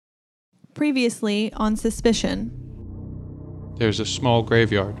Previously on Suspicion. There's a small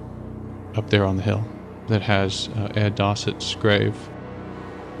graveyard up there on the hill that has Ed Dossett's grave.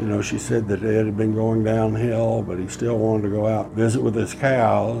 You know, she said that Ed had been going downhill, but he still wanted to go out and visit with his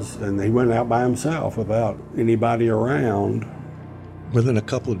cows, and he went out by himself without anybody around. Within a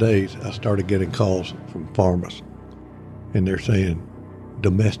couple of days, I started getting calls from farmers, and they're saying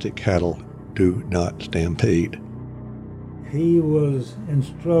domestic cattle do not stampede. He was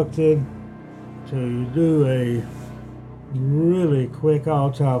instructed to do a really quick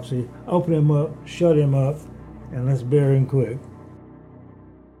autopsy, open him up, shut him up, and let's bury him quick.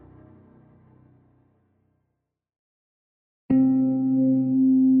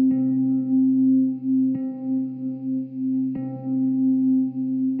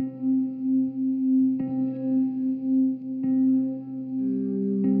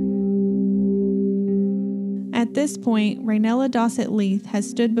 At this point, Raynella Dossett Leith has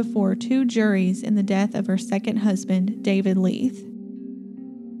stood before 2 juries in the death of her second husband, David Leith.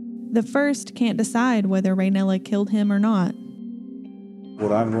 The first can't decide whether Raynella killed him or not.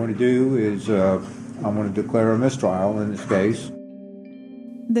 What I'm going to do is I'm going to declare a mistrial in this case.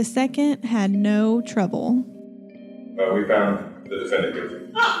 The second had no trouble. We found the defendant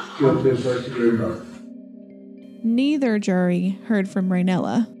guilty. Guilty of first-degree murder. Neither jury heard from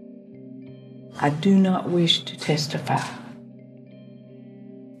Raynella. I do not wish to testify.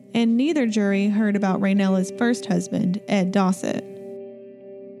 And neither jury heard about Raynella's first husband, Ed Dossett.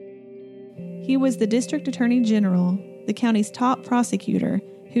 He was the district attorney general, the county's top prosecutor,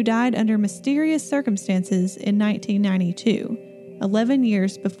 who died under mysterious circumstances in 1992, 11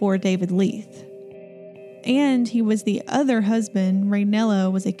 years before David Leith. And he was the other husband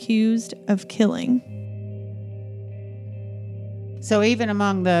Raynella was accused of killing. So even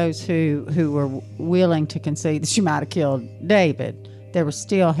among those who were willing to concede that she might have killed David, there was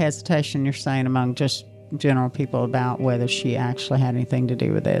still hesitation, you're saying, among just general people about whether she actually had anything to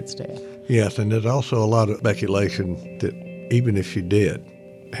do with Ed's death. Yes, and there's also a lot of speculation that even if she did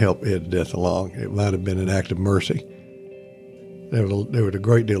help Ed's death along, it might have been an act of mercy. There was a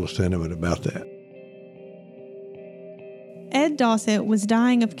great deal of sentiment about that. Ed Dossett was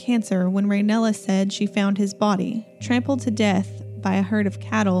dying of cancer when Raynella said she found his body, trampled to death by a herd of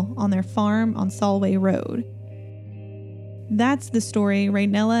cattle on their farm on Solway Road. That's the story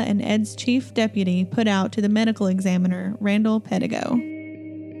Raynella and Ed's chief deputy put out to the medical examiner, Randall Pedigo.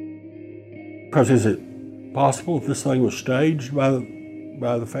 Because is it possible that this thing was staged by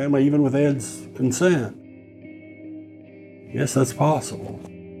the family, even with Ed's consent? Yes, that's possible.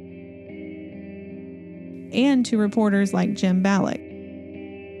 And to reporters like Jim Ballack.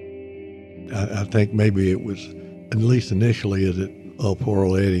 I think maybe it was, at least initially, is it, oh, poor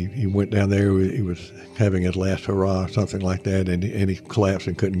old Eddie, he went down there, he was having his last hurrah, something like that, and he collapsed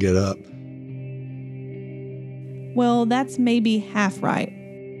and couldn't get up. Well, that's maybe half right.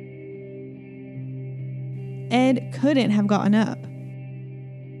 Ed couldn't have gotten up.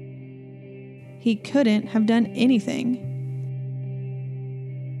 He couldn't have done anything.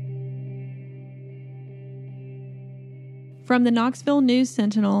 From the Knoxville News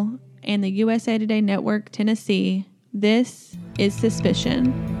Sentinel and the USA Today Network, Tennessee, this is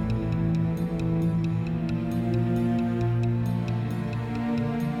Suspicion.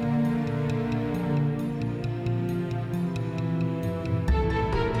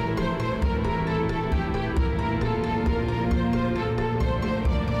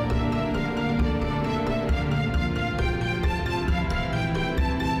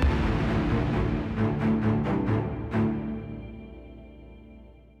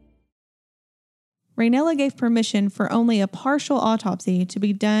 Raynella gave permission for only a partial autopsy to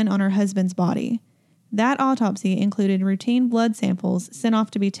be done on her husband's body. That autopsy included routine blood samples sent off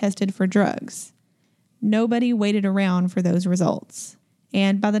to be tested for drugs. Nobody waited around for those results.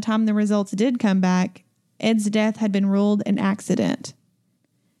 And by the time the results did come back, Ed's death had been ruled an accident.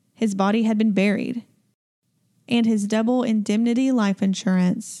 His body had been buried. And his double indemnity life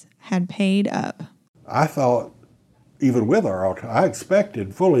insurance had paid up. I thought, even with I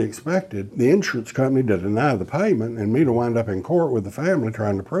fully expected the insurance company to deny the payment and me to wind up in court with the family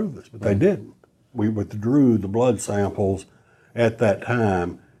trying to prove this, but they didn't. We withdrew the blood samples at that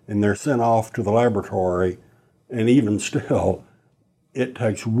time, and they're sent off to the laboratory, and even still, it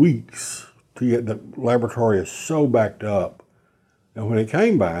takes weeks to get, the laboratory is so backed up. And when it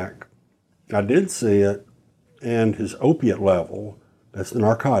came back, I did see it, and his opiate level, that's the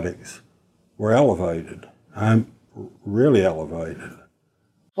narcotics, were elevated. I'm really elevated.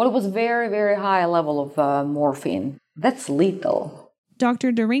 Well, it was very, very high level of morphine. That's lethal.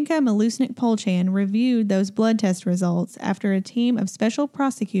 Dr. Darinka Malusnik-Polchan reviewed those blood test results after a team of special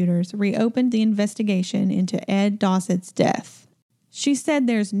prosecutors reopened the investigation into Ed Dossett's death. She said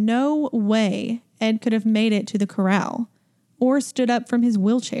there's no way Ed could have made it to the corral, or stood up from his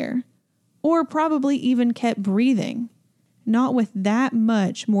wheelchair, or probably even kept breathing, not with that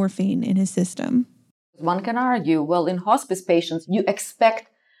much morphine in his system. One can argue, well, in hospice patients, you expect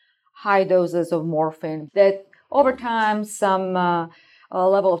high doses of morphine, that over time some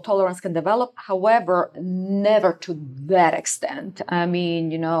level of tolerance can develop, however, never to that extent. I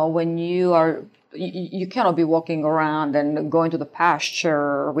mean, when you cannot be walking around and going to the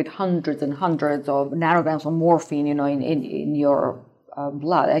pasture with hundreds and hundreds of nanograms of morphine, in your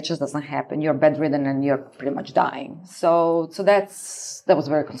blood. It just doesn't happen. You're bedridden and you're pretty much dying. So that was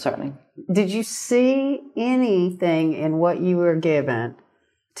very concerning. Did you see anything in what you were given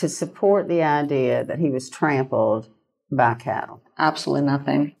to support the idea that he was trampled by cattle? Absolutely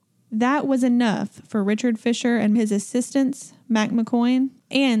nothing. That was enough for Richard Fisher and his assistants, Mac McCoy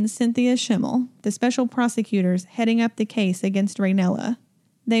and Cynthia Schimmel, the special prosecutors heading up the case against Raynella.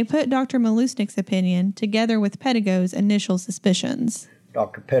 They put Dr. Malusnik's opinion together with Pettigo's initial suspicions.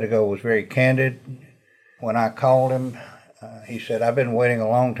 Dr. Pettigo was very candid. When I called him, he said, "I've been waiting a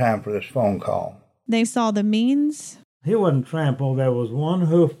long time for this phone call." They saw the means. He wasn't trampled. There was one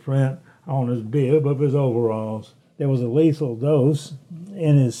hoof print on his bib of his overalls. There was a lethal dose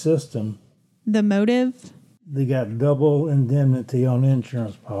in his system. The motive. They got double indemnity on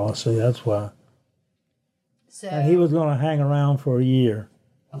insurance policy, that's why. So, and he was going to hang around for a year.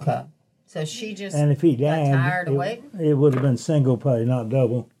 Okay. So she just and if he died, got tired of waiting? It would have been single pay, not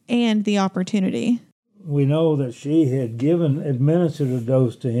double. And the opportunity. We know that she had administered a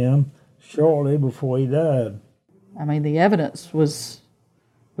dose to him shortly before he died. I mean, the evidence was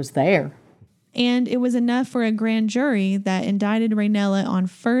there. And it was enough for a grand jury that indicted Raynella on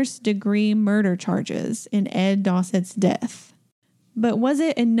first-degree murder charges in Ed Dossett's death. But was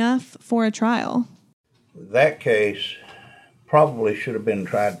it enough for a trial? That case probably should have been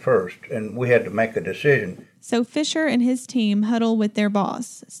tried first, and we had to make a decision. So Fisher and his team huddle with their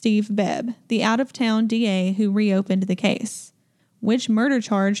boss, Steve Bebb, the out-of-town DA who reopened the case. Which murder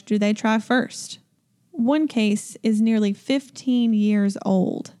charge do they try first? One case is nearly 15 years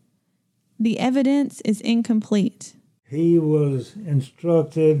old. The evidence is incomplete. He was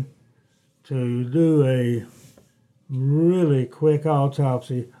instructed to do a really quick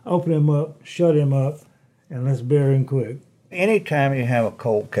autopsy, open him up, shut him up, and let's bury him quick. Anytime you have a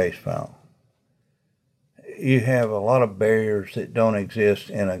cold case file, you have a lot of barriers that don't exist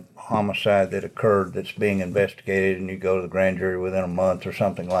in a homicide that occurred that's being investigated, and you go to the grand jury within a month or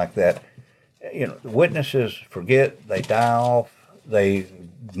something like that. The witnesses forget, they die off, they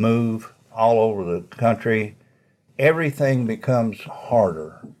move all over the country. Everything becomes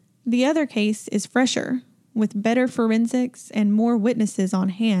harder. The other case is fresher, with better forensics and more witnesses on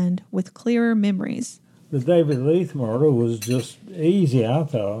hand with clearer memories. The David Leith murder was just easy, I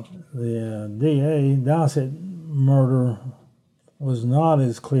thought. The D.A. Dossett murder was not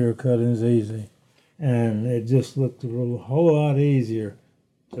as clear-cut and as easy. And it just looked a whole lot easier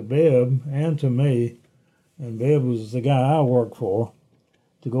to Bebb and to me. And Bebb was the guy I worked for,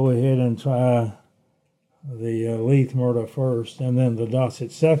 to go ahead and try the Leith murder first and then the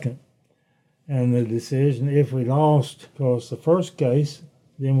Dossett second. And the decision, if we lost, of course, the first case,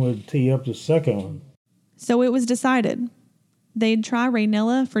 then we'd tee up the second one. So it was decided. They'd try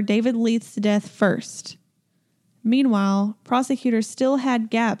Raynella for David Leith's death first. Meanwhile, prosecutors still had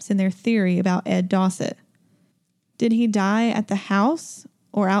gaps in their theory about Ed Dossett. Did he die at the house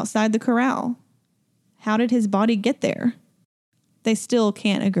or outside the corral? How did his body get there? They still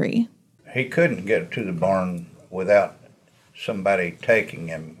can't agree. He couldn't get to the barn without somebody taking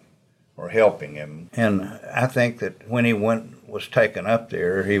him or helping him. And I think that when he was taken up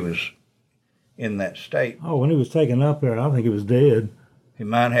there, he was in that state. Oh, when he was taken up there, I think he was dead. He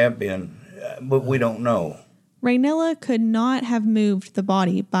might have been, but we don't know. Raynella could not have moved the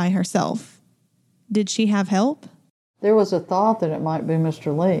body by herself. Did she have help? There was a thought that it might be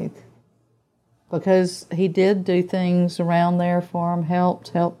Mr. Leith, because he did do things around there for him,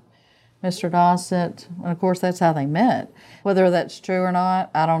 helped Mr. Dossett. And of course, that's how they met. Whether that's true or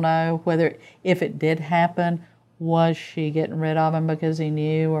not, I don't know. If it did happen, was she getting rid of him because he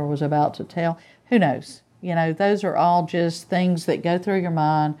knew or was about to tell? Who knows? Those are all just things that go through your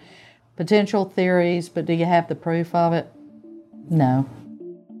mind, potential theories, but do you have the proof of it? No.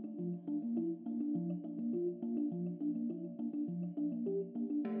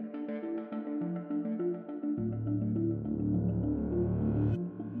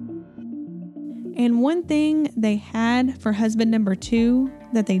 And one thing they had for husband number 2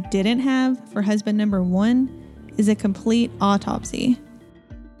 that they didn't have for husband number 1 is a complete autopsy.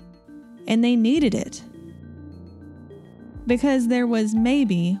 And they needed it. Because there was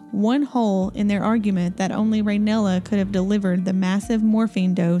maybe one hole in their argument that only Raynella could have delivered the massive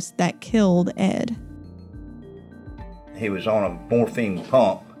morphine dose that killed Ed. He was on a morphine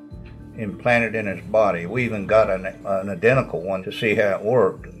pump implanted in his body. We even got an identical one to see how it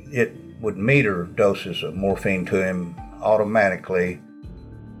worked. It would meter doses of morphine to him automatically.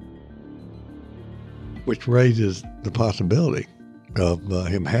 Which raises the possibility of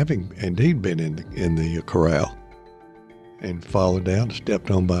him having indeed been in the corral and fallen down, stepped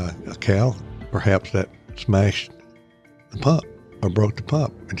on by a cow, perhaps that smashed the pump or broke the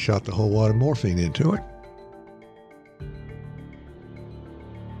pump and shot the whole wad of morphine into it.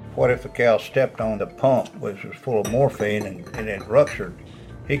 What if the cow stepped on the pump, which was full of morphine, and it ruptured?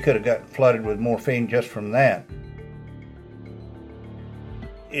 He could have got flooded with morphine just from that.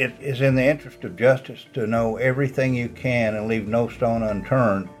 It is in the interest of justice to know everything you can and leave no stone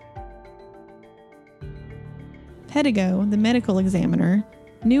unturned. Pedigo, the medical examiner,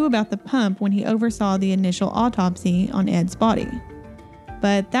 knew about the pump when he oversaw the initial autopsy on Ed's body.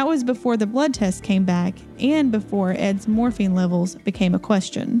 But that was before the blood test came back and before Ed's morphine levels became a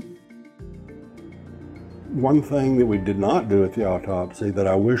question. One thing that we did not do at the autopsy that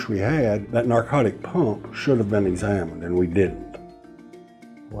I wish we had, that narcotic pump should have been examined, and we didn't.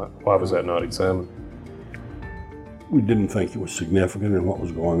 Why was that not examined? We didn't think it was significant in what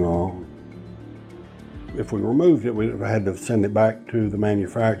was going on. If we removed it, we had to send it back to the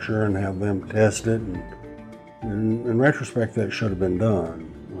manufacturer and have them test it. And in retrospect, that should have been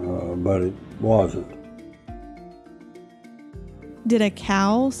done, but it wasn't. Did a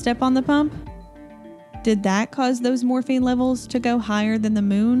cow step on the pump? Did that cause those morphine levels to go higher than the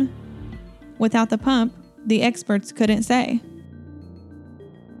moon? Without the pump, the experts couldn't say.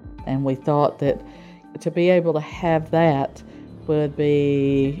 And we thought that to be able to have that would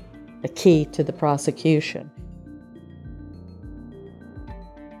be a key to the prosecution.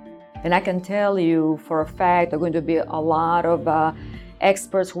 And I can tell you for a fact there are going to be a lot of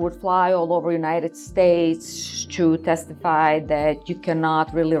experts who would fly all over the United States to testify that you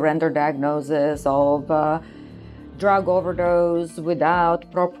cannot really render diagnosis of drug overdose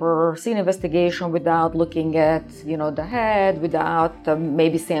without proper scene investigation, without looking at, the head, without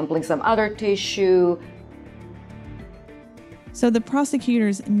maybe sampling some other tissue. So the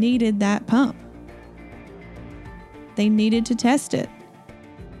prosecutors needed that pump. They needed to test it.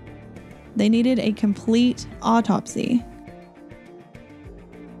 They needed a complete autopsy.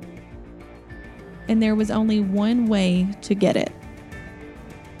 And there was only one way to get it.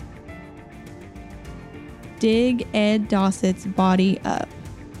 Dig Ed Dossett's body up.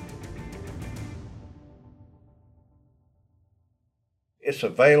 It's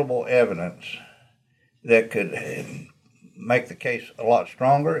available evidence that could make the case a lot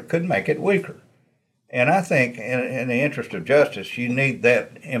stronger. It could make it weaker. And I think in the interest of justice, you need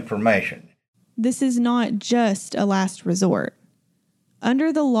that information. This is not just a last resort.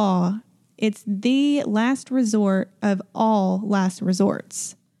 Under the law, it's the last resort of all last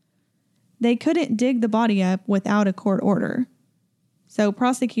resorts. They couldn't dig the body up without a court order. So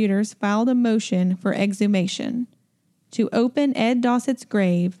prosecutors filed a motion for exhumation to open Ed Dossett's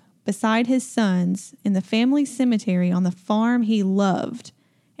grave beside his son's in the family cemetery on the farm he loved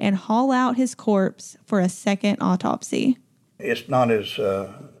and haul out his corpse for a second autopsy. It's not as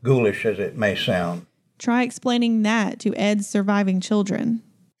ghoulish as it may sound. Try explaining that to Ed's surviving children.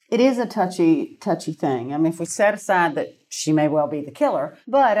 It is a touchy thing. I mean, if we set aside that she may well be the killer,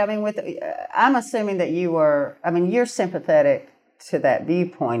 but I mean, I'm assuming that you're sympathetic to that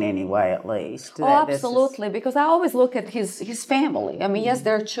viewpoint anyway, at least. Oh, absolutely, because I always look at his family. I mean, yes,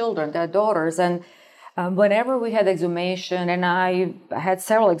 they're children, they're daughters, and whenever we had exhumation, and I had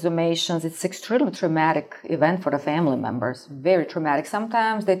several exhumations, it's extremely traumatic event for the family members, very traumatic.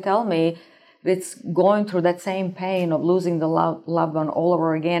 Sometimes they tell me it's going through that same pain of losing the loved one all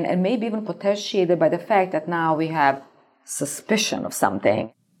over again, and maybe even potentiated by the fact that now we have suspicion of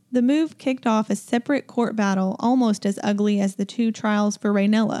something. The move kicked off a separate court battle almost as ugly as the two trials for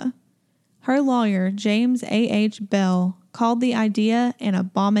Raynella. Her lawyer, James A.H. Bell, called the idea an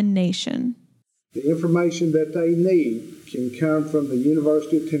abomination. The information that they need can come from the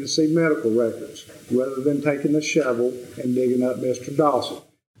University of Tennessee medical records, rather than taking a shovel and digging up Mr. Dossett.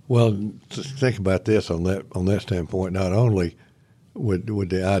 Well, think about this on that standpoint. Not only would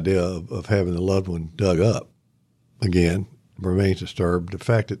the idea of having the loved one dug up again remains disturbed, the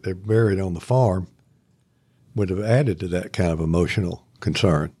fact that they're buried on the farm would have added to that kind of emotional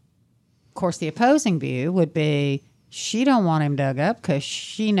concern. Of course, the opposing view would be she don't want him dug up because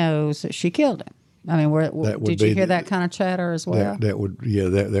she knows that she killed him. I mean, did you hear that kind of chatter as well? There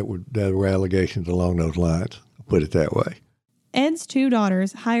were allegations along those lines. Put it that way. Ed's 2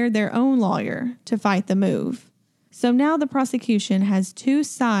 daughters hired their own lawyer to fight the move. So now the prosecution has 2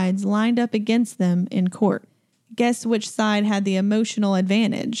 sides lined up against them in court. Guess which side had the emotional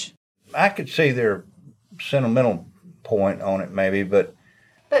advantage? I could see their sentimental point on it maybe, but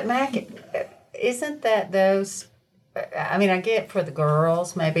Mac, isn't that those, I mean, I get for the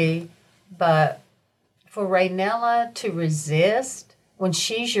girls maybe, but for Raynella to resist when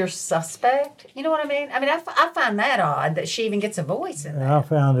she's your suspect, you know what I mean? I mean, I find that odd that she even gets a voice in that. I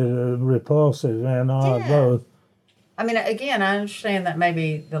found it repulsive and odd both. I mean, again, I understand that may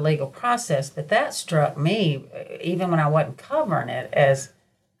be the legal process, but that struck me, even when I wasn't covering it, as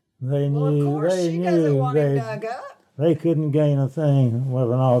they knew. Well, of course, she doesn't want him dug up. They couldn't gain a thing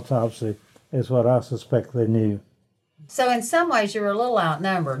with an autopsy, is what I suspect they knew. So in some ways, you were a little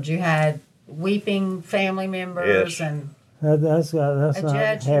outnumbered. You had weeping family members and that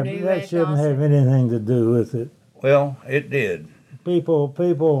shouldn't have anything to do with it. Well, it did.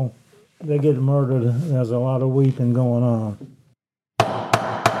 People, they get murdered. There's a lot of weeping going on.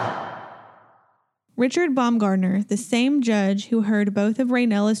 Richard Baumgartner, the same judge who heard both of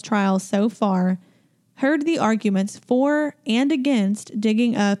Raynella's trials so far, heard the arguments for and against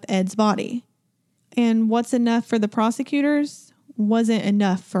digging up Ed's body. And what's enough for the prosecutors wasn't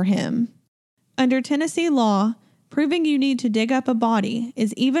enough for him. Under Tennessee law, proving you need to dig up a body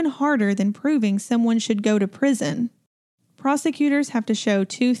is even harder than proving someone should go to prison. Prosecutors have to show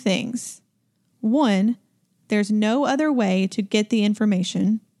 2 things. 1, there's no other way to get the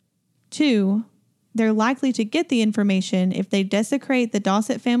information. 2, they're likely to get the information if they desecrate the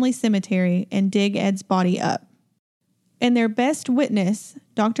Dossett family cemetery and dig Ed's body up. And their best witness,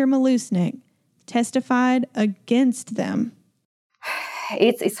 Dr. Malusnik, testified against them.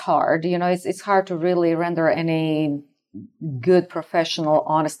 It's hard, it's hard to really render any good, professional,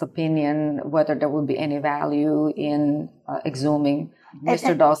 honest opinion whether there would be any value in exhuming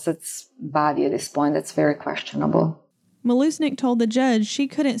Mr. Dossett's body at this point. That's very questionable. Malusnik told the judge she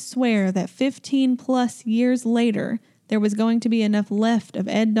couldn't swear that 15 plus years later there was going to be enough left of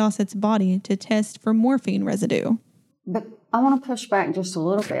Ed Dossett's body to test for morphine residue. But I want to push back just a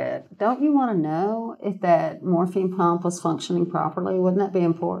little bit. Don't you want to know if that morphine pump was functioning properly? Wouldn't that be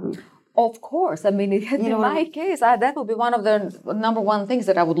important? Of course. I mean, in my case, that would be one of the number one things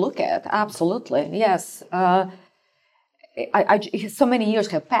that I would look at. Absolutely. Yes. So many years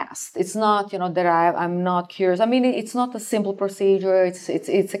have passed. It's not, that I'm not curious. I mean, it's not a simple procedure. It's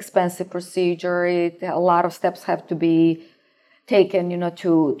expensive procedure. A lot of steps have to be taken,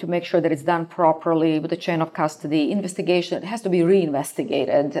 to make sure that it's done properly with the chain of custody. Investigation, it has to be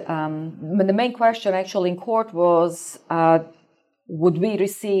reinvestigated. But the main question actually in court was, would we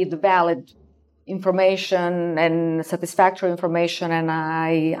receive the valid information and satisfactory information? And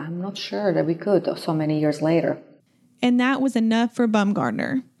I'm not sure that we could so many years later. And that was enough for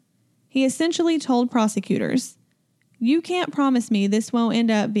Baumgartner. He essentially told prosecutors, "You can't promise me this won't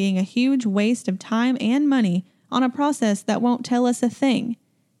end up being a huge waste of time and money on a process that won't tell us a thing.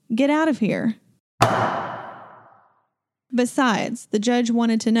 Get out of here." Besides, the judge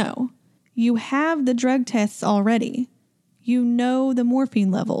wanted to know, you have the drug tests already. You know the morphine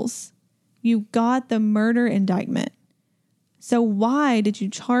levels. You got the murder indictment. So why did you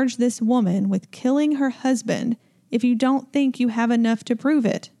charge this woman with killing her husband if you don't think you have enough to prove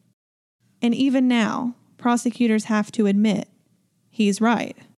it? And even now, prosecutors have to admit, he's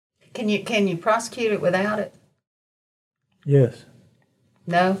right. Can you prosecute it without it? Yes.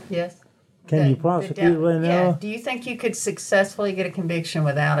 No? Yes? Can you prosecute right now? Yeah. Do you think you could successfully get a conviction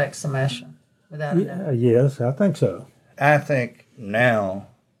without exhumation? Yes, I think so. I think now,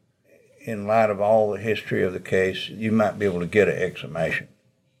 in light of all the history of the case, you might be able to get an exhumation.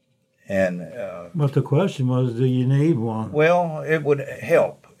 But the question was, do you need one? Well, it would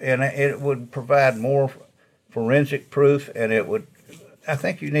help, and it would provide more forensic proof, and I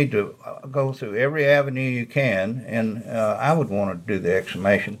think you need to go through every avenue you can, and I would want to do the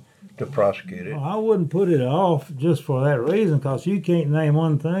exhumation to prosecute it. Well, I wouldn't put it off just for that reason, because you can't name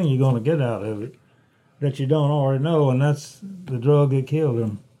one thing you're going to get out of it that you don't already know, and that's the drug that killed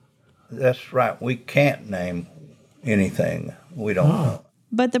him. That's right. We can't name anything we don't know.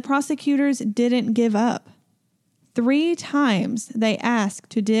 But the prosecutors didn't give up. 3 times they asked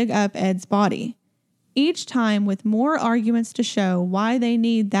to dig up Ed's body, each time with more arguments to show why they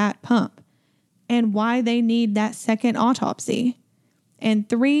need that pump and why they need that second autopsy. And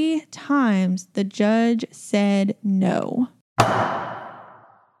 3 times the judge said no.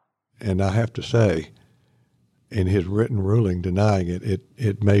 And I have to say, in his written ruling denying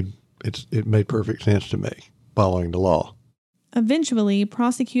it made perfect sense to me, following the law. Eventually,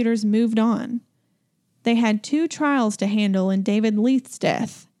 prosecutors moved on. They had 2 trials to handle in David Leith's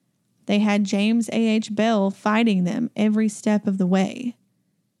death. They had James A.H. Bell fighting them every step of the way.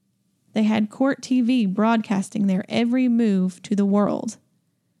 They had court TV broadcasting their every move to the world.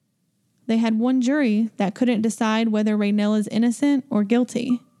 They had one jury that couldn't decide whether Raynella's innocent or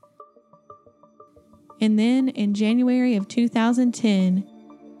guilty. And then, in January of 2010,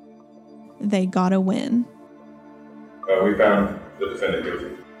 they got a win. We found the defendant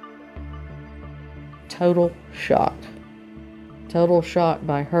guilty. Total shock. Total shock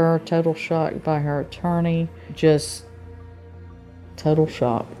by her, total shock by her attorney, just total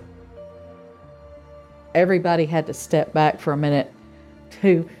shock. Everybody had to step back for a minute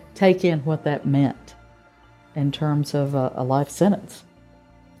to take in what that meant in terms of a life sentence.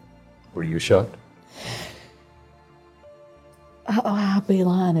 Were you shocked? Oh, I'd be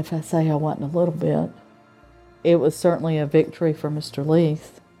lying if I say I wasn't a little bit. It was certainly a victory for Mr.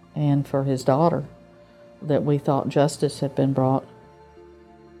 Leith and for his daughter that we thought justice had been brought.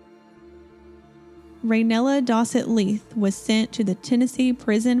 Raynella Dossett Leith was sent to the Tennessee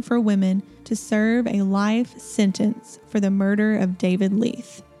Prison for Women to serve a life sentence for the murder of David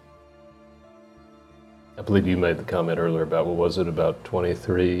Leith. I believe you made the comment earlier about, what was it, about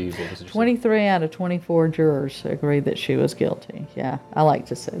 23? What was it 23 out of 24 jurors agreed that she was guilty. Yeah, I like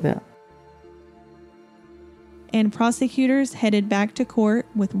to say that. And prosecutors headed back to court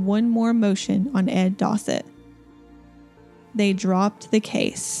with one more motion on Ed Dossett. They dropped the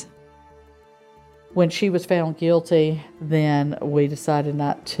case. When she was found guilty, then we decided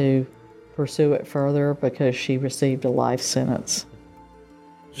not to pursue it further because she received a life sentence.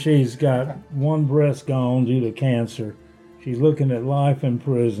 She's got one breast gone due to cancer. She's looking at life in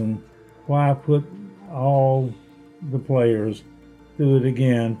prison. Why put all the players through it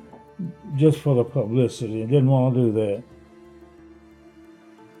again just for the publicity? Didn't want to do that.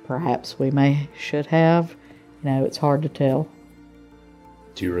 Perhaps we should have. It's hard to tell.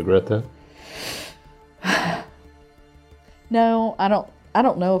 Do you regret that? No, I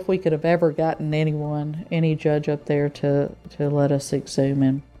don't know if we could have ever gotten any judge up there to let us exhume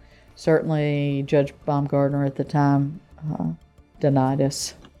him. Certainly Judge Baumgartner at the time denied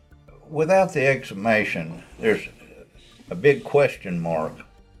us. Without the exhumation, there's a big question mark.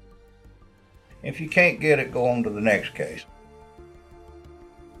 If you can't get it, go on to the next case.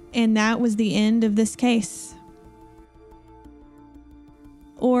 And that was the end of this case.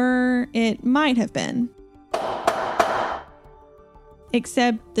 Or it might have been.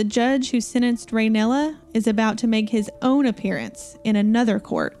 Except the judge who sentenced Raynella is about to make his own appearance in another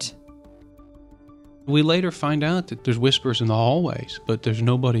court. We later find out that there's whispers in the hallways, but there's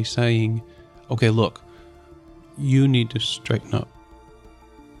nobody saying, okay, look, you need to straighten up.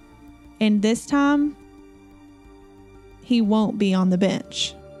 And this time, he won't be on the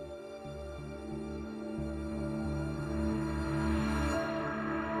bench.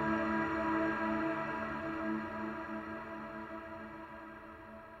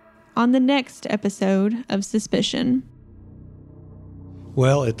 On the next episode of Suspicion.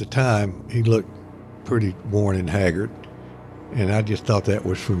 Well, at the time, he looked pretty worn and haggard, and I just thought that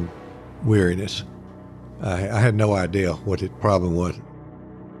was from weariness. I had no idea what the problem was.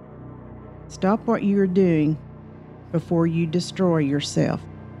 Stop what you are doing before you destroy yourself.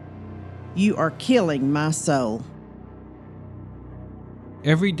 You are killing my soul.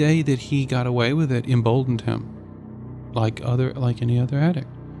 Every day that he got away with it emboldened him, like any other addict.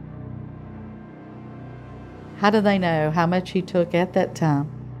 How do they know how much he took at that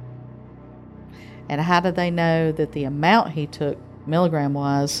time? And how do they know that the amount he took,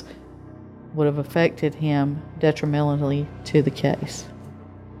 milligram-wise, would have affected him detrimentally to the case?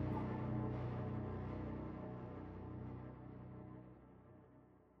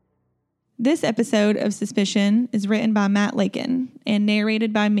 This episode of Suspicion is written by Matt Lakin and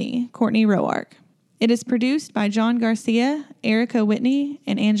narrated by me, Courtney Roark. It is produced by John Garcia, Erica Whitney,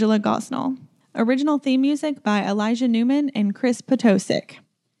 and Angela Gosnell. Original theme music by Elijah Newman and Chris Potosik.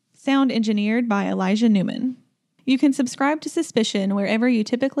 Sound engineered by Elijah Newman. You can subscribe to Suspicion wherever you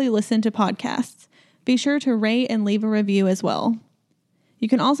typically listen to podcasts. Be sure to rate and leave a review as well. You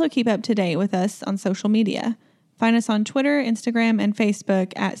can also keep up to date with us on social media. Find us on Twitter, Instagram, and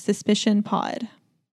Facebook at Suspicion Pod.